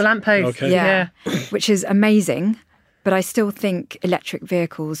 Oh, you've got the lampposts. Okay. Yeah, which is amazing. But I still think electric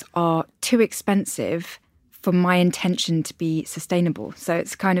vehicles are too expensive for my intention to be sustainable. So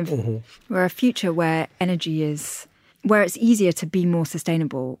it's kind of where a future where energy is, where it's easier to be more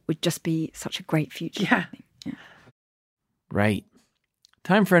sustainable would just be such a great future. Yeah. Right.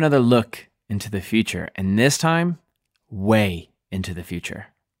 Time for another look into the future, and this time, way into the future.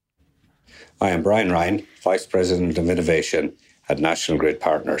 I am Brian Ryan, Vice President of Innovation at National Grid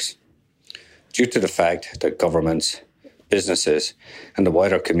Partners. Due to the fact that governments, businesses, and the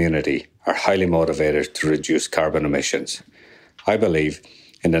wider community are highly motivated to reduce carbon emissions, I believe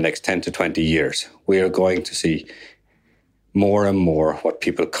in the next 10 to 20 years, we are going to see more and more what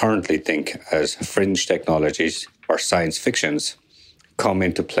people currently think as fringe technologies or science fictions come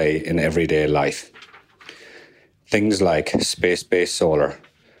into play in everyday life. Things like space-based solar,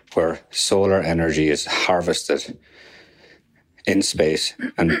 where solar energy is harvested in space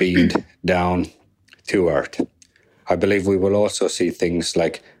and beamed down to Earth. I believe we will also see things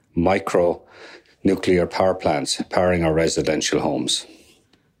like micro-nuclear power plants powering our residential homes.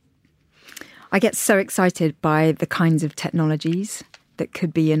 I get so excited by the kinds of technologies that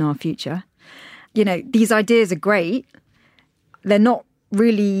could be in our future. You know, these ideas are great. They're not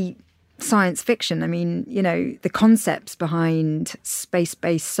really science fiction. I mean, the concepts behind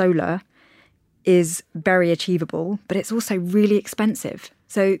space-based solar is very achievable, but it's also really expensive.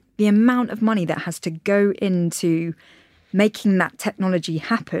 So the amount of money that has to go into making that technology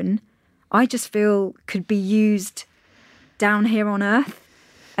happen, I just feel could be used down here on Earth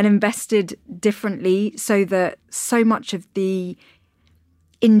and invested differently, so that so much of the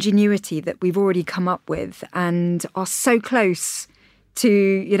ingenuity that we've already come up with and are so close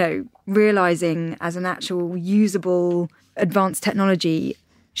to, realising as an actual usable advanced technology,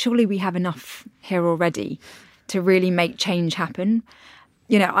 surely we have enough here already to really make change happen.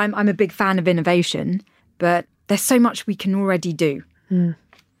 I'm a big fan of innovation, but there's so much we can already do.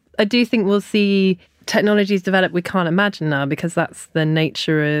 I do think we'll see technologies develop we can't imagine now, because that's the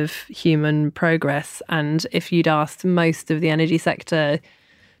nature of human progress. And if you'd asked most of the energy sector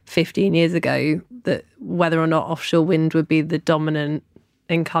 15 years ago that whether or not offshore wind would be the dominant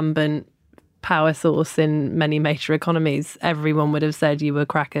incumbent power source in many major economies, everyone would have said you were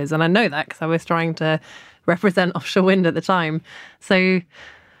crackers. And I know that because I was trying to represent offshore wind at the time. So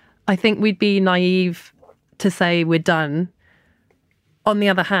I think we'd be naive to say we're done. On the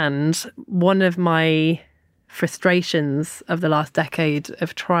other hand, one of my frustrations of the last decade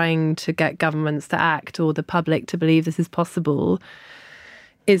of trying to get governments to act or the public to believe this is possible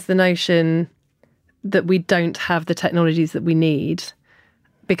is the notion that we don't have the technologies that we need,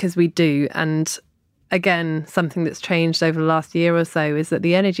 because we do. And again, something that's changed over the last year or so is that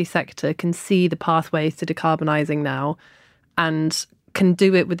the energy sector can see the pathways to decarbonising now and can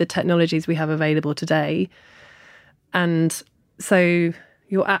do it with the technologies we have available today. And so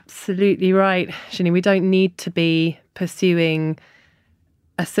you're absolutely right, Ginny. We don't need to be pursuing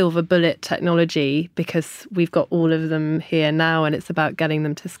a silver bullet technology because we've got all of them here now and it's about getting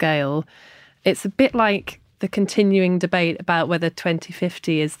them to scale. It's a bit like the continuing debate about whether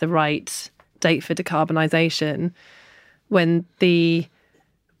 2050 is the right date for decarbonisation, when the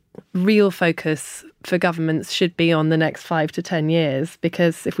real focus for governments should be on the next 5 to 10 years,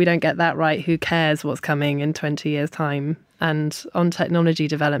 because if we don't get that right, who cares what's coming in 20 years' time? And on technology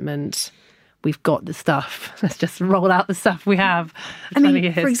development, we've got the stuff. Let's just roll out the stuff we have.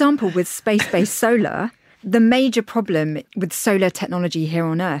 For example, with space-based solar, the major problem with solar technology here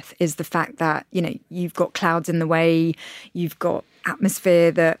on Earth is the fact that, you've got clouds in the way, you've got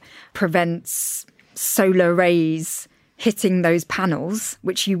atmosphere that prevents solar rays hitting those panels,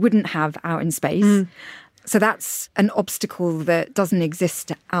 which you wouldn't have out in space. So that's an obstacle that doesn't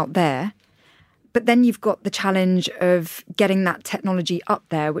exist out there. But then you've got the challenge of getting that technology up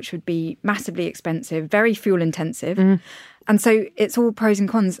there, which would be massively expensive, very fuel intensive. And so it's all pros and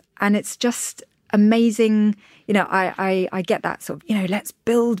cons. And it's just amazing. I get that sort of, let's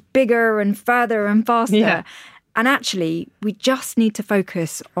build bigger and further and faster. Yeah. And actually, we just need to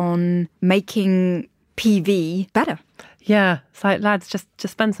focus on making PV better. Yeah. It's like, lads, just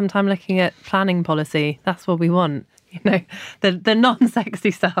spend some time looking at planning policy. That's what we want. The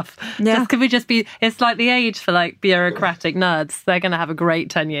non-sexy stuff. Yeah. Just could we just be, it's like the age for like bureaucratic nerds. They're going to have a great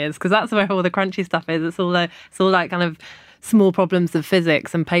 10 years because that's where all the crunchy stuff is. It's all like kind of small problems of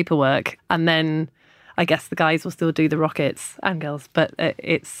physics and paperwork. And then I guess the guys will still do the rockets and girls, but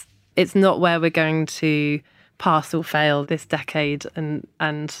it's not where we're going to pass or fail this decade.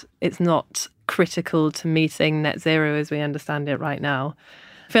 And it's not critical to meeting net zero as we understand it right now.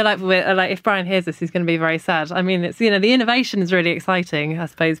 I feel like if Brian hears this, he's going to be very sad. I mean, it's the innovation is really exciting, I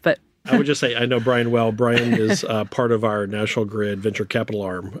suppose, but I would just say I know Brian well. Brian is part of our National Grid venture capital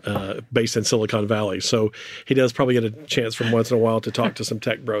arm based in Silicon Valley. So he does probably get a chance from once in a while to talk to some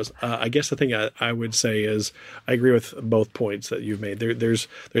tech bros. I guess the thing I would say is I agree with both points that you've made. There's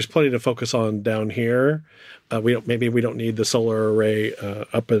plenty to focus on down here. We don't need the solar array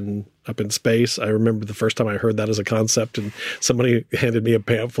up in space. I remember the first time I heard that as a concept, and somebody handed me a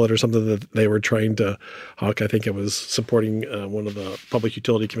pamphlet or something that they were trying to hawk. I think it was supporting one of the public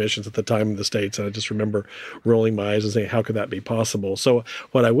utility commissions at the time in the States, and I just remember rolling my eyes and saying, "How could that be possible?" So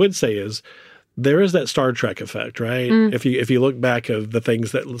what I would say is, there is that Star Trek effect, right? If you look back of the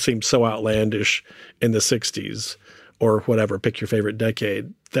things that seemed so outlandish in the 60s or whatever, pick your favorite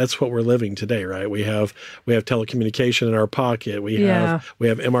decade, that's what we're living today, right? We have telecommunication in our pocket. We have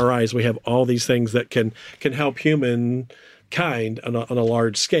MRIs. We have all these things that can help humankind on a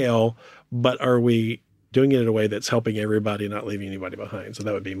large scale, but are we doing it in a way that's helping everybody, not leaving anybody behind? So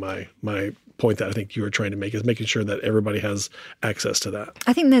that would be my point that I think you were trying to make, is making sure that everybody has access to that.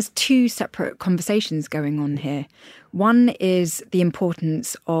 I think there's two separate conversations going on here. One is the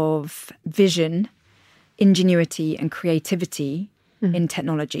importance of vision, ingenuity and creativity in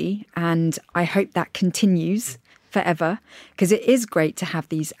technology. And I hope that continues forever, because it is great to have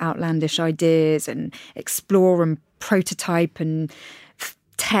these outlandish ideas and explore and prototype and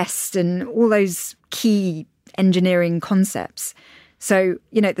test and all those key engineering concepts. So,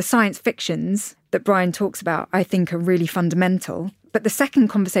 the science fictions that Brian talks about, I think, are really fundamental. But the second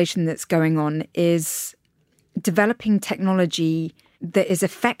conversation that's going on is developing technology that is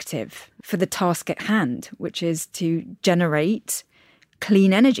effective for the task at hand, which is to generate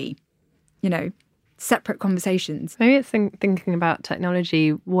clean energy, separate conversations. Maybe it's thinking about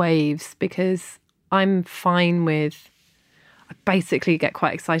technology waves, because I'm fine with, I basically get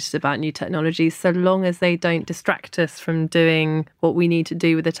quite excited about new technologies so long as they don't distract us from doing what we need to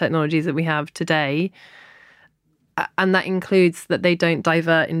do with the technologies that we have today. And that includes that they don't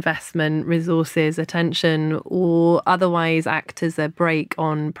divert investment, resources, attention, or otherwise act as a brake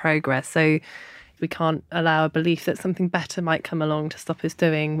on progress. So we can't allow a belief that something better might come along to stop us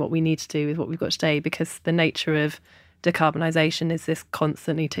doing what we need to do with what we've got today, because the nature of decarbonisation is this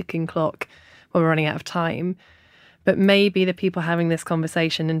constantly ticking clock when we're running out of time. But maybe the people having this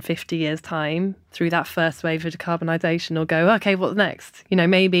conversation in 50 years' time, through that first wave of decarbonisation, will go, okay, what's next?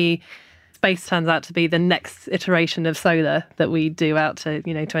 Maybe space turns out to be the next iteration of solar that we do out to,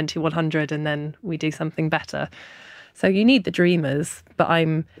 2100, and then we do something better. So you need the dreamers, but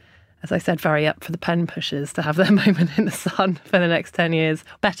I'm, as I said, very up for the pen pushers to have their moment in the sun for the next 10 years.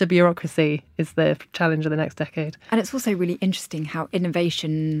 Better bureaucracy is the challenge of the next decade. And it's also really interesting how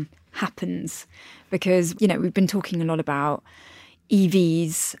innovation happens, because, we've been talking a lot about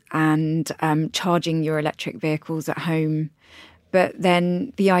EVs and charging your electric vehicles at home. But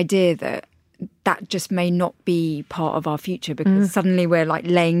then the idea that just may not be part of our future, because suddenly we're like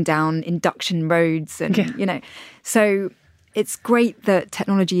laying down induction roads and, so it's great that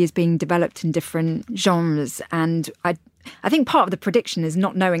technology is being developed in different genres. And I think part of the prediction is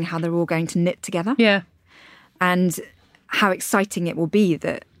not knowing how they're all going to knit together. Yeah. And how exciting it will be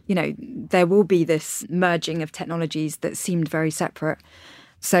that, there will be this merging of technologies that seemed very separate.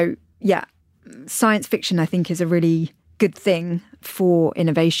 So, yeah, science fiction, I think, is a really good thing for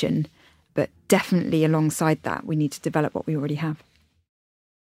innovation. But definitely alongside that, we need to develop what we already have.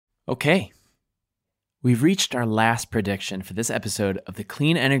 Okay. We've reached our last prediction for this episode of the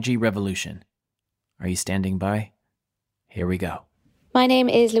Clean Energy Revolution. Are you standing by? Here we go. My name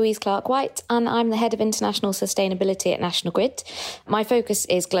is Louise Clark-White, and I'm the Head of International Sustainability at National Grid. My focus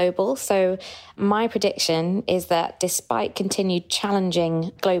is global, so my prediction is that despite continued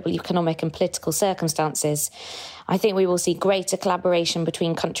challenging global economic and political circumstances, I think we will see greater collaboration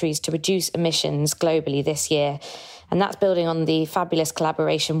between countries to reduce emissions globally this year. And that's building on the fabulous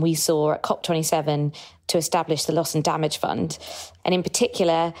collaboration we saw at COP27 to establish the Loss and Damage Fund. And in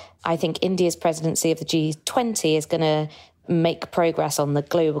particular, I think India's presidency of the G20 is going to make progress on the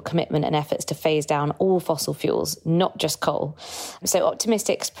global commitment and efforts to phase down all fossil fuels, not just coal. So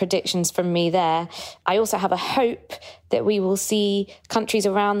optimistic predictions from me there. I also have a hope that we will see countries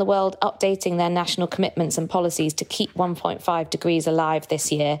around the world updating their national commitments and policies to keep 1.5 degrees alive this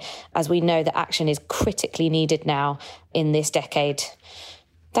year, as we know that action is critically needed now in this decade.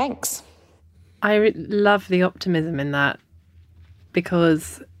 Thanks. I love the optimism in that,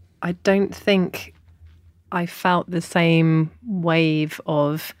 because I don't think I felt the same wave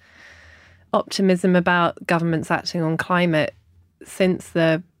of optimism about governments acting on climate since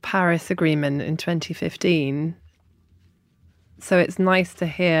the Paris Agreement in 2015. So it's nice to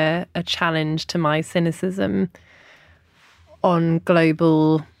hear a challenge to my cynicism on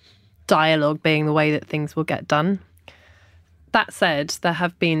global dialogue being the way that things will get done. That said, there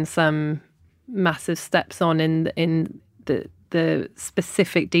have been some massive steps on in the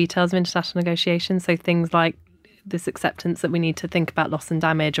specific details of international negotiations. So things like this acceptance that we need to think about loss and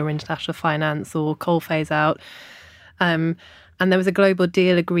damage or international finance or coal phase out. And there was a global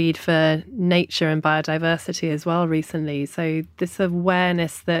deal agreed for nature and biodiversity as well recently. So this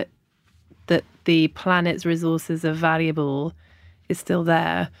awareness that the planet's resources are valuable is still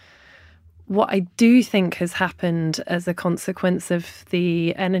there. What I do think has happened as a consequence of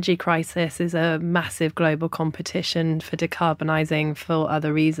the energy crisis is a massive global competition for decarbonising for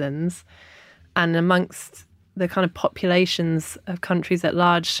other reasons. And amongst the kind of populations of countries at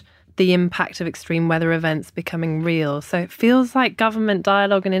large, the impact of extreme weather events becoming real. So it feels like government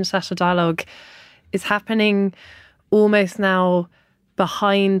dialogue and international dialogue is happening almost now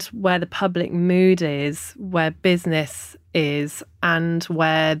behind where the public mood is, where business is, and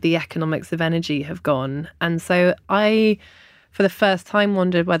where the economics of energy have gone. And so I, for the first time,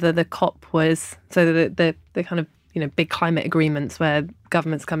 wondered whether the COP was, so the kind of, big climate agreements where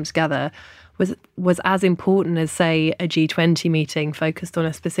governments come together was as important as, say, a G20 meeting focused on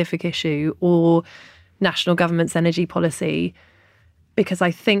a specific issue, or national government's energy policy, because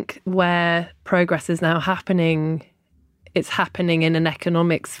I think where progress is now happening, it's happening in an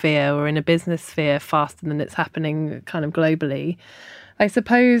economic sphere or in a business sphere faster than it's happening kind of globally. I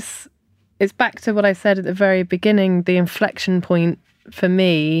suppose it's back to what I said at the very beginning. The inflection point for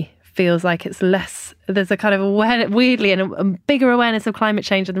me feels like it's less, there's a kind of weirdly a bigger awareness of climate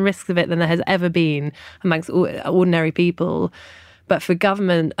change and the risks of it than there has ever been amongst ordinary people. But for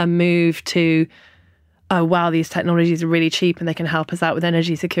government, a move to, oh, wow, these technologies are really cheap and they can help us out with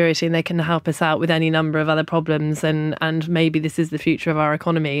energy security and they can help us out with any number of other problems, and maybe this is the future of our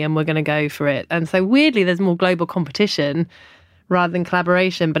economy and we're going to go for it. And so weirdly, there's more global competition rather than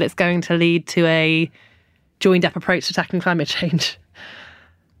collaboration, but it's going to lead to a joined up approach to tackling climate change.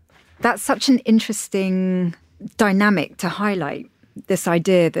 That's such an interesting dynamic to highlight, this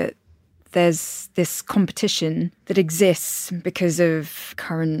idea that there's this competition that exists because of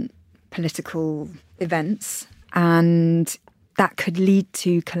current political events, and that could lead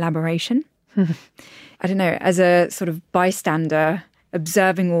to collaboration. I don't know, as a sort of bystander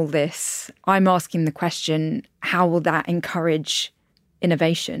observing all this, I'm asking the question, how will that encourage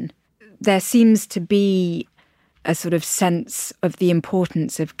innovation? There seems to be a sort of sense of the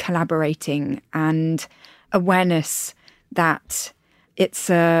importance of collaborating and awareness that it's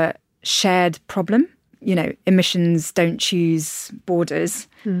a shared problem. You know, emissions don't choose borders.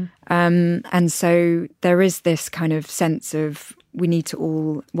 And so there is this kind of sense of we need to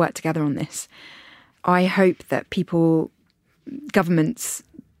all work together on this. I hope that people, governments,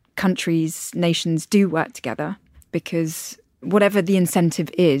 countries, nations do work together, because whatever the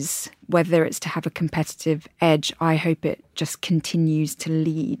incentive is, whether it's to have a competitive edge, I hope it just continues to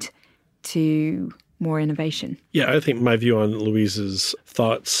lead to more innovation. Yeah, I think my view on Louise's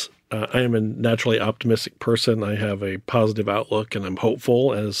thoughts, I am a naturally optimistic person. I have a positive outlook and I'm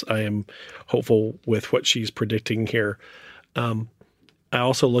hopeful, as I am hopeful with what she's predicting here. I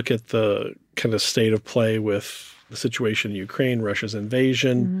also look at the kind of state of play with the situation in Ukraine, Russia's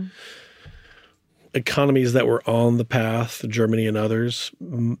invasion. Economies that were on the path, Germany and others,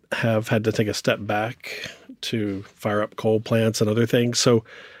 have had to take a step back to fire up coal plants and other things. So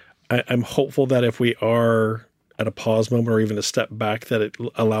I'm hopeful that if we are at a pause moment or even a step back, that it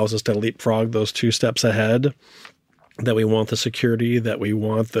allows us to leapfrog those 2 steps ahead, that we want the security, that we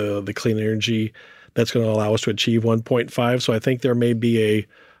want the clean energy that's going to allow us to achieve 1.5. So I think there may be a,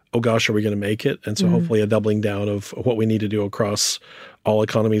 oh gosh, are we going to make it? And so hopefully a doubling down of what we need to do across all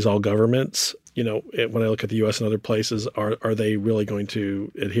economies, all governments. You know, when I look at the U.S. and other places, are they really going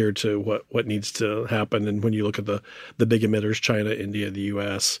to adhere to what needs to happen? And when you look at the big emitters, China, India, the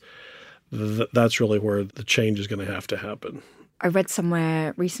U.S., that's really where the change is going to have to happen. I read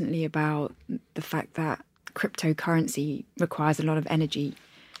somewhere recently about the fact that cryptocurrency requires a lot of energy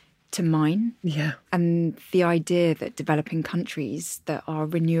to mine. Yeah. And the idea that developing countries that are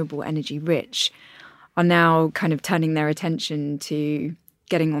renewable energy rich are now kind of turning their attention to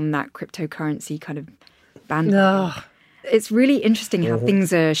getting on that cryptocurrency kind of bandwagon. It's really interesting how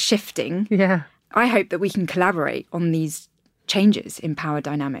things are shifting. Yeah. I hope that we can collaborate on these changes in power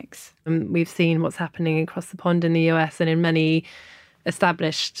dynamics. We've seen what's happening across the pond in the US and in many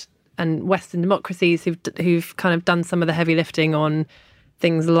established and Western democracies who've kind of done some of the heavy lifting on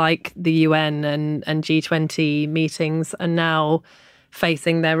things like the UN and G20 meetings, are now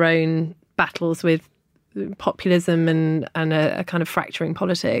facing their own battles with populism and a kind of fracturing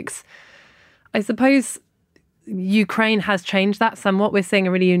politics. I suppose Ukraine has changed that somewhat. We're seeing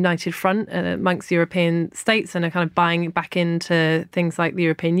a really united front amongst European states and are kind of buying back into things like the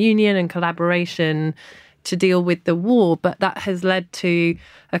European Union and collaboration to deal with the war. But that has led to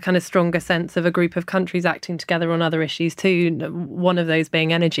a kind of stronger sense of a group of countries acting together on other issues too, one of those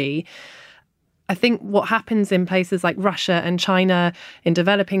being energy. I think what happens in places like Russia and China, in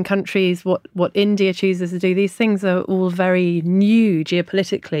developing countries, what India chooses to do, these things are all very new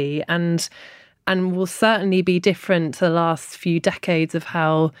geopolitically and will certainly be different to the last few decades of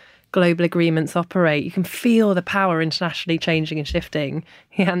how global agreements operate. You can feel the power internationally changing and shifting,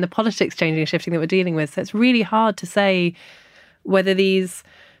 and the politics changing and shifting that we're dealing with. So it's really hard to say whether these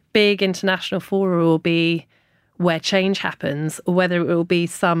big international fora will be where change happens or whether it will be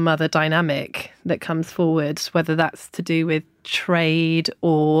some other dynamic that comes forward, whether that's to do with trade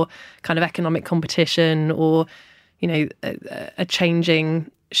or kind of economic competition or, you know, a changing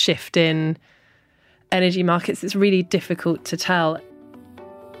shift in energy markets. It's really difficult to tell.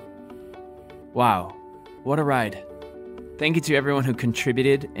 Wow, what a ride. Thank you to everyone who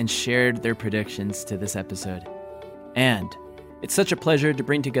contributed and shared their predictions to this episode. And it's such a pleasure to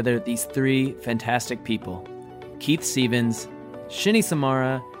bring together these 3 fantastic people: Keith Stevens, Shini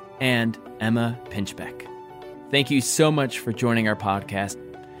Samara, and Emma Pinchbeck. Thank you so much for joining our podcast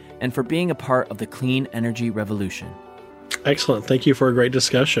and for being a part of the clean energy revolution. Excellent. Thank you for a great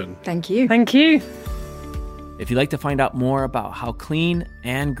discussion. Thank you. Thank you. If you'd like to find out more about how clean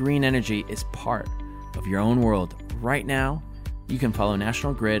and green energy is part of your own world right now, you can follow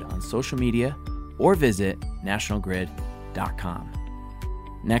National Grid on social media or visit nationalgrid.com.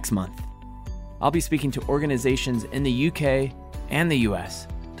 Next month, I'll be speaking to organizations in the UK and the US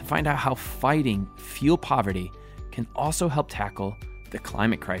to find out how fighting fuel poverty can also help tackle the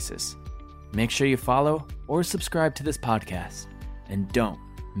climate crisis. Make sure you follow or subscribe to this podcast and don't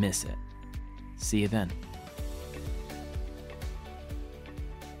miss it. See you then.